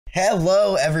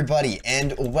Hello everybody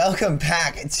and welcome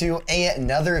back to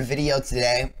another video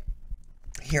today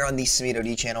here on the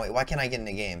SamitoD channel. Wait, why can't I get in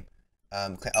the game?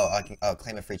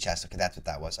 Claim a free chest. Okay, that's what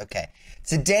that was. Okay,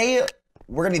 today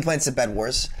we're gonna be playing some Bed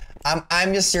Wars.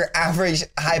 I'm just your average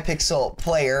Hypixel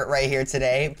player right here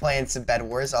today, playing some Bed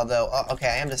Wars. Although, okay,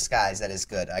 I am disguised. That is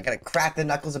good. I gotta crack the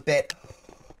knuckles a bit,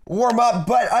 warm up,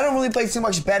 but I don't really play too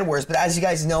much Bed Wars. But as you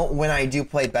guys know, when I do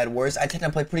play Bed Wars, I tend to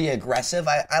play pretty aggressive.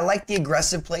 I like the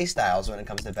aggressive play styles when it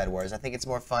comes to Bed Wars. I think it's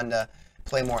more fun to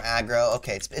play more aggro.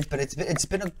 Okay, it's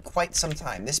been quite some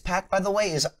time. This pack, by the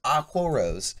way, is Aqua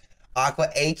Rose. Aqua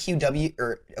AQW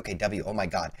W. Oh my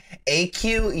God,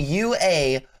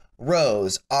 AQUA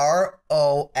Rose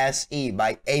ROSE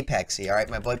by Apexy. All right,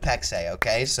 my boy Pexe.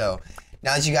 Okay, so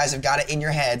now that you guys have got it in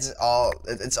your heads,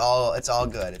 it's all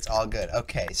good. It's all good.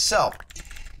 Okay, so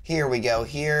here we go.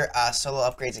 Here, solo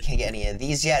upgrades. I can't get any of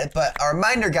these yet, but a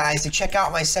reminder, guys, to check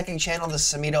out my second channel, the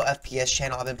Samito FPS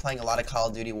channel. I've been playing a lot of Call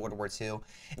of Duty World War II,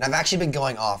 and I've actually been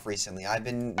going off recently. I've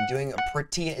been doing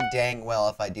pretty dang well,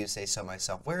 if I do say so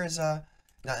myself. Where is not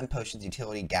in potions,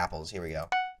 utility gapples? Here we go.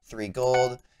 3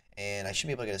 gold, and I should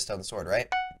be able to get a stone sword, right?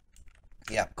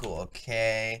 Yep, cool.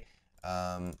 Okay.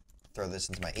 Throw this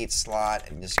into my 8 slot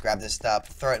and just grab this stuff,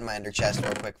 throw it in my ender chest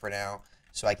real quick for now,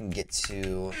 so I can get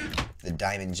to the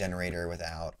diamond generator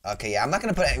without. Okay, yeah, I'm not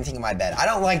gonna put anything in my bed. I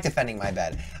don't like defending my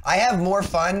bed. I have more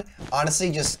fun,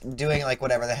 honestly, just doing like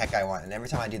whatever the heck I want. And every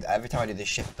time I do the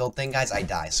shift build thing, guys, I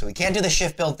die. So we can't do the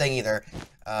shift build thing either.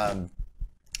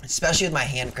 Especially with my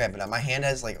hand cramping up. My hand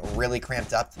has like really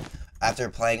cramped up after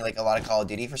playing like a lot of Call of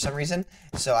Duty for some reason.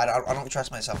 So I don't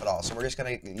trust myself at all. So we're just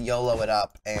gonna YOLO it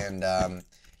up and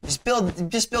just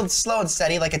build slow and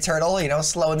steady like a turtle, you know,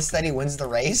 slow and steady wins the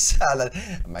race.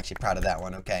 I'm actually proud of that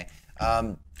one. Okay.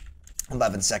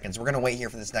 11 seconds. We're gonna wait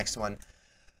here for this next one.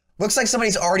 Looks like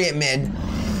somebody's already at mid.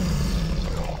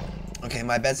 Okay,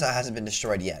 my bed set hasn't been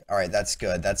destroyed yet. All right, that's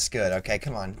good. That's good. Okay,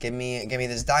 come on. Give me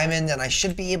this diamond and I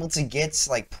should be able to get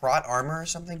like prot armor or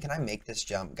something. Can I make this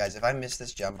jump? Guys, if I miss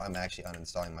this jump, I'm actually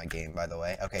uninstalling my game, by the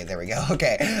way. Okay, there we go.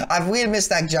 Okay. If we had missed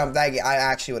that jump, I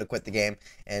actually would have quit the game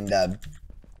and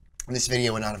this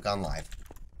video would not have gone live.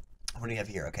 What do you have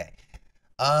here? Okay.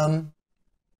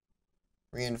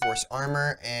 Reinforced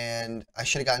armor, and I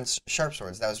should have gotten sharp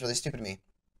swords. That was really stupid of me.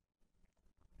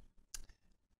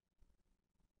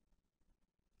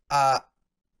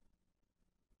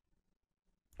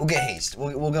 We'll get haste.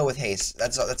 We'll go with haste.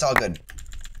 That's all good.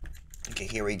 Okay,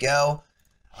 here we go.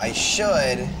 I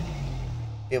should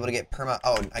be able to get perma.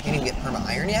 Oh, I can't even get perma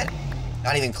iron yet.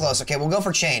 Not even close. Okay, we'll go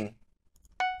for chain.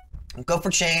 We'll go for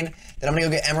chain. Then I'm gonna go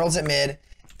get emeralds at mid,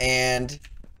 and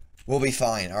we'll be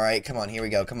fine. All right, come on. Here we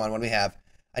go. Come on. What do we have?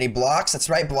 I need blocks. That's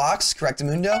right, blocks.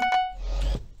 Correctamundo.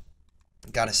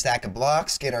 Got a stack of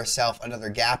blocks. Get ourselves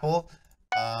another gapple.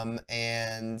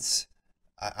 And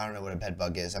I don't know what a bed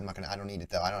bug is. I don't need it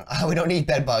though. We don't need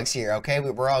bed bugs here. Okay,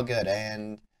 we're all good.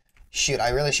 And shoot,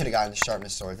 I really should have gotten the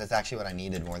sharpness swords. That's actually what I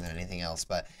needed more than anything else.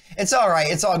 But it's all right.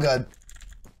 It's all good.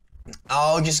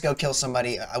 I'll just go kill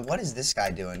somebody. What is this guy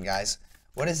doing, guys?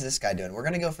 What is this guy doing? We're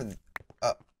gonna go for.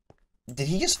 Did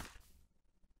he just?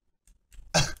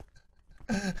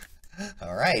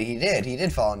 All right, he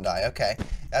did fall and die. Okay,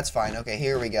 that's fine. Okay,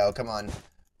 here we go. Come on,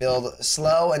 build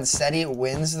slow and steady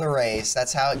wins the race.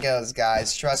 That's how it goes,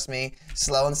 guys. Trust me,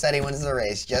 slow and steady wins the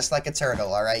race, just like a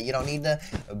turtle. All right, you don't need to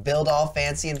build all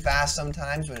fancy and fast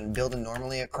sometimes. When building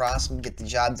normally across will get the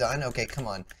job done. Okay, come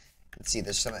on. Let's see.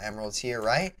 There's some emeralds here,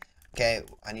 right? Okay,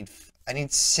 I need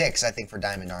 6, I think, for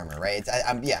diamond armor, right?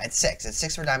 Yeah, it's 6. It's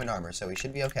 6 for diamond armor, so we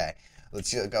should be okay.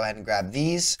 Let's go ahead and grab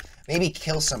these. Maybe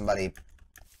kill somebody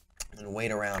and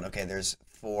wait around. Okay, there's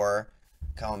 4.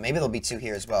 Come on, maybe there'll be 2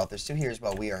 here as well. If there's 2 here as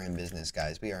well, we are in business,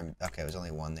 guys. We are in. Okay, there's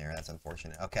only 1 there. That's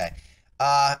unfortunate. Okay,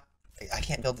 I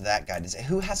can't build to that guy.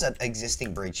 Who has an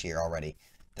existing bridge here already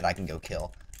that I can go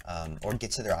kill, or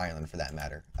get to their island for that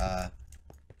matter?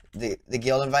 The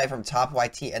guild invite from Top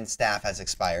YT and staff has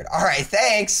expired. All right,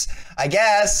 thanks. I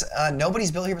guess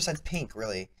nobody's built here besides Pink,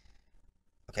 really.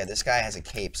 Okay, this guy has a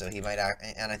cape, so he might,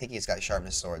 and I think he's got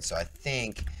sharpness swords. So I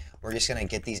think we're just gonna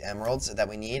get these emeralds that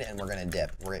we need, and we're gonna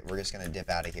dip. We're just gonna dip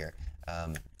out of here,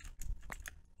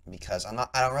 because I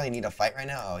don't really need a fight right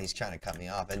now. Oh, he's trying to cut me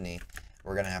off, isn't he?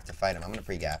 We're gonna have to fight him. I'm gonna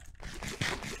pre-gap.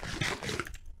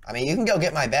 I mean, you can go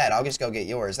get my bed. I'll just go get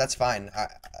yours. That's fine.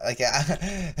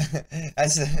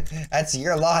 That's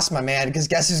your loss, my man. Because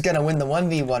guess who's gonna win the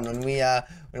 1v1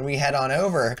 when we head on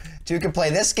over? 2 can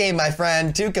play this game, my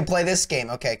friend. 2 can play this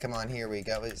game. Okay, come on. Here we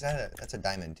go. That's a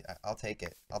diamond? I'll take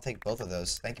it. I'll take both of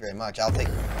those. Thank you very much. I'll take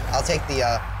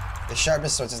the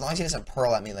sharpness swords. As long as he doesn't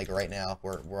pearl at me like right now,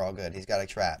 we're all good. He's got a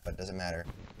trap, but it doesn't matter.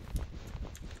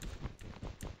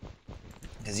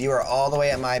 Because you are all the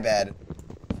way at my bed.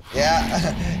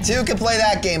 Yeah, 2 can play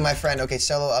that game, my friend. Okay,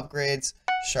 solo upgrades,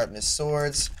 sharpness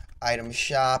swords, item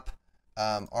shop,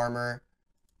 armor,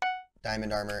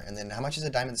 diamond armor, and then how much is a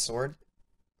diamond sword?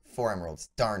 4 emeralds.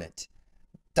 Darn it.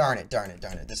 Darn it, darn it,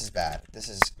 darn it. This is bad. This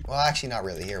is, well, actually not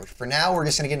really here. For now, we're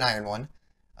just going to get an iron one.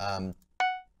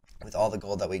 With all the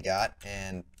gold that we got,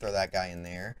 and throw that guy in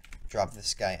there. Drop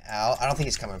this guy out. I don't think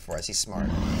he's coming for us. He's smart.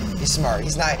 He's smart.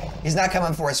 He's not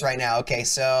coming for us right now. Okay,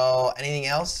 so anything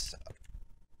else?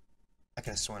 I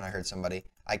could have sworn I heard somebody.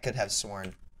 I could have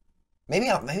sworn. Maybe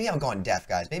I'm going deaf,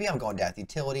 guys. Maybe I'm going deaf.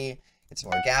 Utility. Get some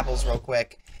more gapples real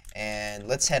quick, and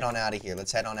let's head on out of here.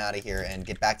 Let's head on out of here and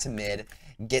get back to mid.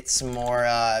 Get some more.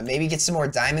 Maybe get some more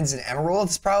diamonds and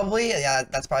emeralds. Probably. Yeah,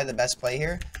 that's probably the best play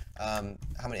here. How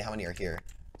many are here?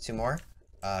 2 more.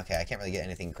 Okay, I can't really get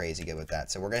anything crazy good with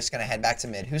that. So we're just gonna head back to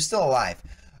mid. Who's still alive?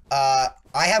 I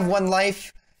have 1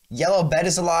 life. Yellow bed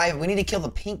is alive. We need to kill the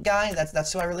pink guy.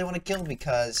 That's who I really want to kill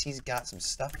because he's got some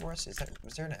stuff for us.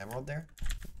 Was there an emerald there?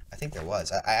 I think there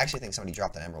was. I actually think somebody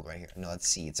dropped an emerald right here. No, that's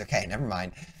seeds. Okay, never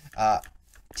mind.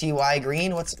 TY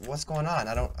green. What's going on?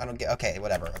 I don't get. Okay,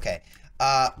 whatever. Okay.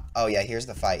 Oh yeah. Here's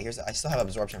the fight. I still have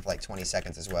absorption for like 20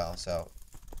 seconds as well. So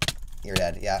you're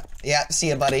dead. Yeah. Yeah. See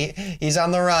ya, buddy. He's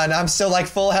on the run. I'm still like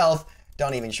full health.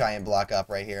 Don't even try and block up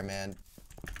right here, man.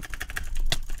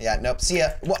 Yeah. Nope. See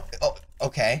ya. What? Oh.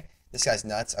 Okay. This guy's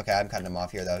nuts. Okay, I'm cutting him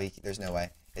off here, though. There's no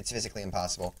way. It's physically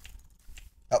impossible.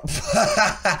 Oh.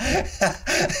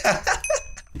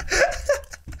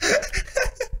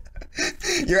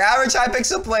 Your average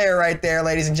Hypixel player right there,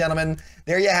 ladies and gentlemen.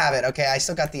 There you have it. Okay, I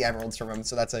still got the emeralds from him,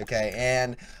 so that's okay.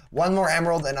 And 1 more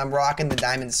emerald, and I'm rocking the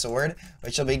diamond sword,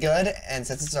 which will be good. And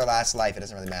since it's our last life, it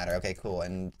doesn't really matter. Okay, cool.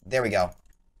 And there we go.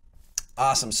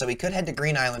 Awesome. So we could head to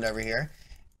Green Island over here.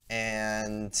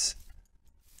 And...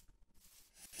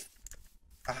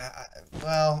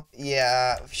 well,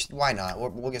 yeah, why not?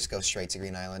 We'll just go straight to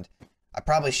Green Island. I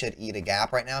probably should eat a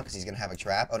gap right now because he's going to have a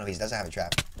trap. Oh, no, he doesn't have a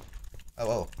trap. Oh,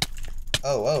 oh.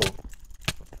 Oh,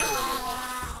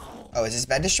 oh. Oh, is his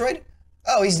bed destroyed?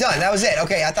 Oh, he's done. That was it.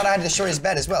 Okay, I thought I had to destroy his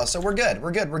bed as well. So we're good.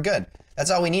 We're good. We're good. That's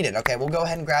all we needed. Okay, we'll go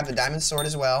ahead and grab the diamond sword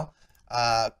as well.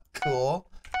 Cool.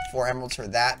 4 emeralds for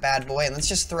that bad boy. And let's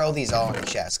just throw these all in the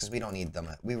chest because we don't need them.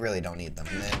 We really don't need them.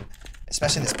 And then,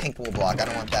 especially this pink wool block. I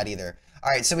don't want that either.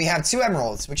 Alright, so we have 2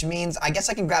 emeralds, which means I guess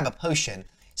I can grab a potion.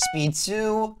 Speed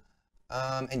 2,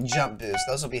 and jump boost.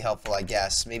 Those will be helpful, I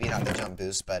guess. Maybe not the jump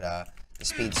boost, but the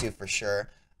speed 2 for sure.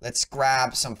 Let's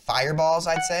grab some fireballs,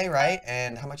 I'd say, right?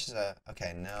 And how much is a...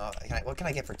 okay, no. What can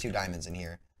I get for 2 diamonds in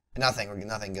here? Nothing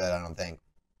good, I don't think.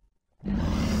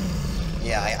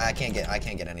 Yeah, I can't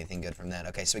get anything good from that.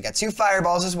 Okay, so we got 2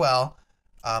 fireballs as well.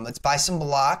 Let's buy some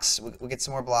blocks. We'll get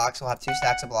some more blocks. We'll have 2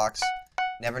 stacks of blocks.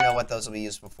 Never know what those will be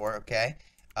useful for, okay?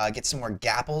 Get some more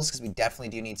gapples, because we definitely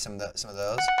do need some of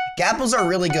those. Gapples are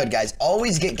really good, guys.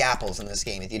 Always get gapples in this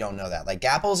game if you don't know that. Like,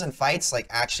 gapples in fights, like,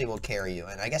 actually will carry you.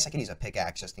 And I guess I could use a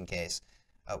pickaxe just in case.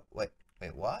 Oh, wait,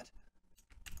 what?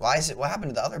 Why is it... what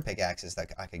happened to the other pickaxes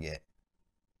that I could get?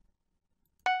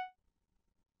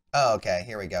 Oh, okay,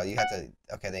 here we go. You have to...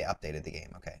 okay, they updated the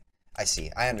game. Okay. I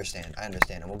see. I understand.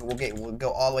 And we'll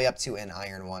go all the way up to an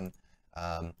iron one.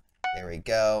 There we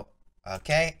go.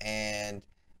 Okay, and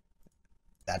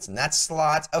that's in that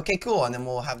slot. Okay, cool. And then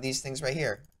we'll have these things right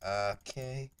here.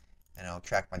 Okay, and I'll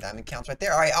track my diamond counts right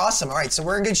there. All right, awesome. All right, so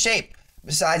we're in good shape.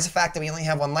 Besides the fact that we only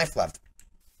have 1 life left.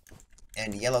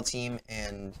 And yellow team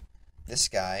and this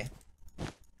guy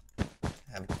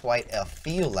have quite a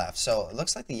few left. So it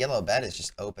looks like the yellow bed is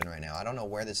just open right now. I don't know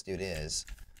where this dude is.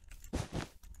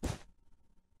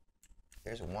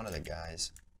 There's one of the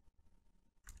guys.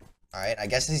 Alright, I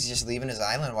guess he's just leaving his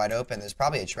island wide open. There's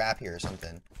probably a trap here or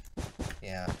something.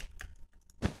 Yeah.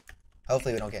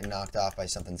 Hopefully we don't get knocked off by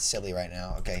something silly right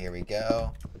now. Okay, here we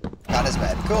go. Got his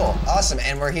bed. Cool. Awesome.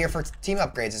 And we're here for team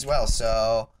upgrades as well.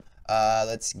 So,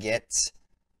 let's get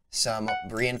some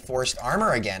reinforced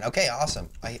armor again. Okay, awesome.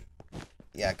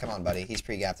 Yeah, come on, buddy. He's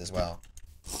pre-gapped as well.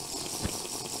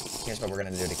 Here's what we're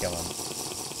going to do to kill him.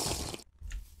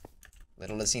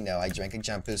 Little does he know, I drank a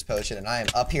jump boost potion and I am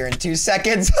up here in 2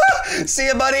 seconds. See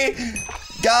ya, buddy.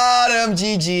 Got him.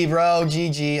 GG, bro.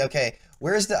 GG. Okay,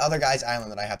 where's the other guy's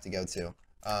island that I have to go to?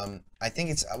 I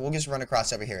think it's... we'll just run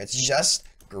across over here. It's just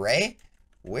Gray.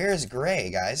 Where's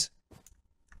Gray, guys?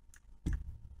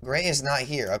 Gray is not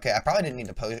here. Okay, I probably didn't need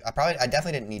to post... I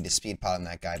definitely didn't need to speed pot on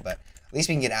that guy, but at least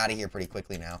we can get out of here pretty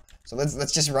quickly now. So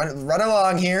let's just run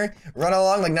along here. Run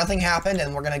along like nothing happened,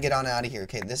 and we're gonna get on out of here.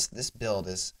 Okay, this build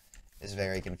is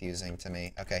very confusing to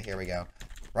me. Okay, here we go.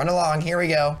 Run along, here we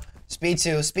go. Speed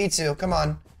 2, come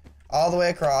on. all the way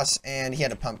across, and he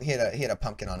had a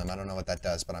pumpkin on him. I don't know what that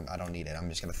does, but I don't need it. I'm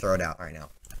just gonna throw it out right now.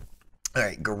 All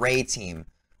right, gray team.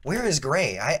 Where is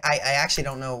gray? I actually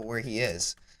don't know where he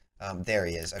is. There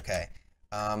he is. Okay.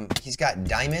 He's got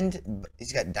diamond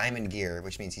gear,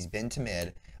 which means he's been to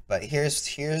mid. But here's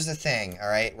the thing. All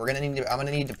right, I'm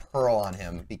gonna need to pearl on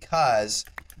him because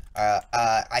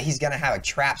he's gonna have a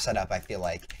trap set up. I feel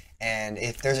like, and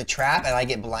if there's a trap and I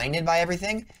get blinded by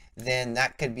everything, then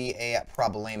that could be a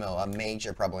problemo, a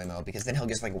major problemo, because then he'll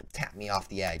just like tap me off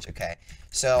the edge. Okay,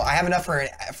 so I have enough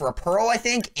for a pearl, I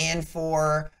think, and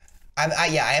for I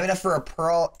have enough for a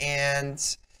pearl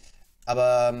and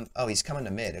oh, he's coming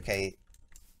to mid. Okay,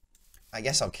 I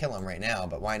guess I'll kill him right now,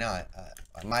 but why not?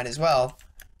 I might as well.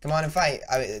 Come on and fight.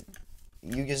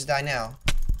 You just die now.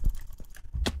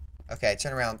 Okay,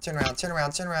 turn around.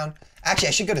 Actually,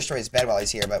 I should go destroy his bed while he's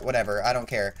here, but whatever. I don't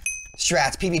care.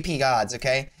 Strats, PvP gods,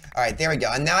 okay? Alright, there we go.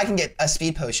 And now I can get a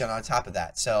speed potion on top of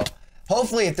that. So,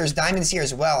 hopefully, if there's diamonds here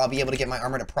as well, I'll be able to get my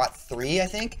armor to prot 3, I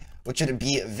think, which would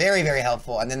be very, very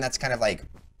helpful. And then that's kind of like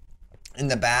in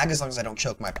the bag as long as I don't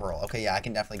choke my pearl. Okay, yeah, I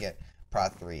can definitely get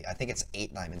prot 3. I think it's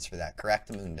 8 diamonds for that.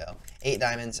 Correct, Mundo. 8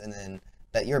 diamonds, and then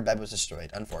that your bed was destroyed.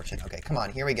 Unfortunate. Okay, come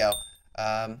on, here we go.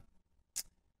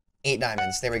 8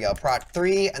 diamonds. There we go. Prot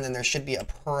 3, and then there should be a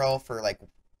pearl for like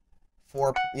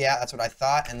 4. Yeah, that's what I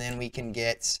thought. And then we can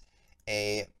get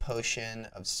a potion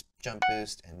of jump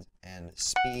boost and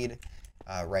speed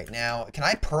right now. Can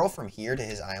I pearl from here to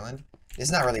his island?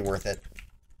 It's not really worth it.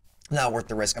 Not worth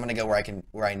the risk. I'm gonna go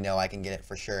where I know I can get it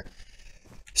for sure.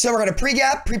 So we're gonna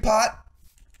pre-gap, pre-pot.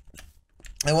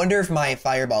 I wonder if my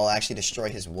fireball will actually destroy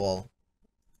his wool.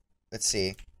 Let's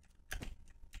see.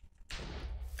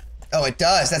 Oh, it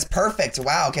does. That's perfect.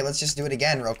 Wow. Okay, let's just do it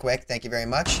again real quick. Thank you very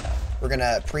much. We're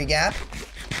gonna pre-gap.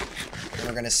 And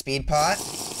we're gonna speed pot.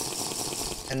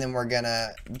 And then we're gonna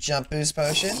jump boost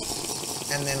potion.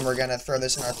 And then we're gonna throw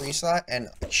this in our 3 slot and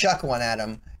chuck one at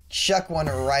him. Chuck one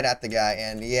right at the guy.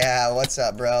 And yeah, what's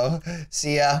up, bro?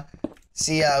 See ya.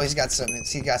 See ya. He's got some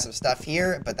stuff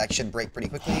here, but that should break pretty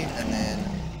quickly. And then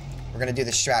we're gonna do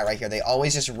the strat right here. They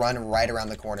always just run right around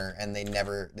the corner and they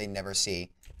never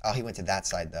see. Oh, he went to that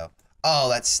side though. Oh,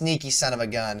 that sneaky son of a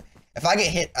gun. If I get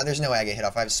hit, there's no way I get hit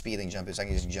off. I have speeding jump boost. I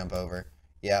can just jump over.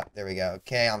 Yeah, there we go.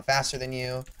 Okay, I'm faster than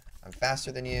you. I'm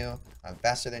faster than you. I'm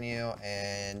faster than you.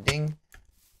 And ding.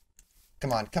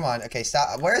 Come on, come on. Okay,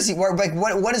 stop. Where is he? Like,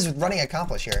 what does running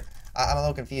accomplish here? I'm a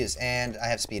little confused. And I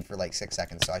have speed for like 6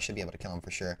 seconds, so I should be able to kill him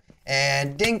for sure.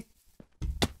 And ding.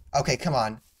 Okay, come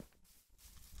on.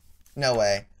 No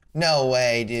way. No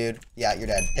way, dude. Yeah, you're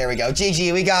dead. There we go.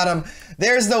 GG, we got him.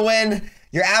 There's the win.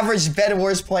 Your average Bed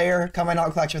Wars player coming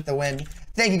out clutch with the win.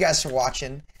 Thank you guys for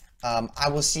watching. I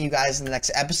will see you guys in the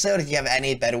next episode. If you have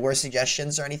any Bed Wars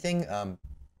suggestions or anything,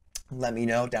 let me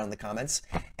know down in the comments.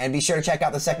 And be sure to check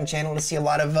out the second channel to see a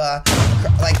lot of,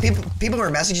 like, people were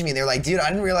messaging me. They were like, dude, I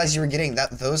didn't realize you were getting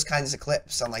those kinds of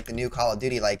clips on, like, the new Call of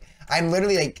Duty. Like, I'm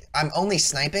literally, like, I'm only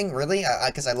sniping, really,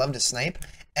 because I love to snipe.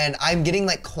 And I'm getting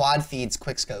like quad feeds,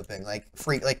 quick scoping, like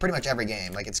pretty much every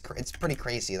game. Like it's pretty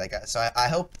crazy. Like so, I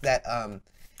hope that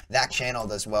that channel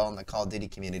does well in the Call of Duty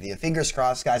community. Fingers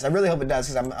crossed, guys. I really hope it does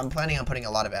because I'm planning on putting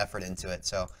a lot of effort into it.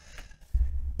 So,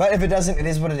 but if it doesn't, it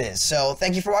is what it is. So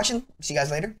thank you for watching. See you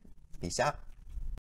guys later. Peace out.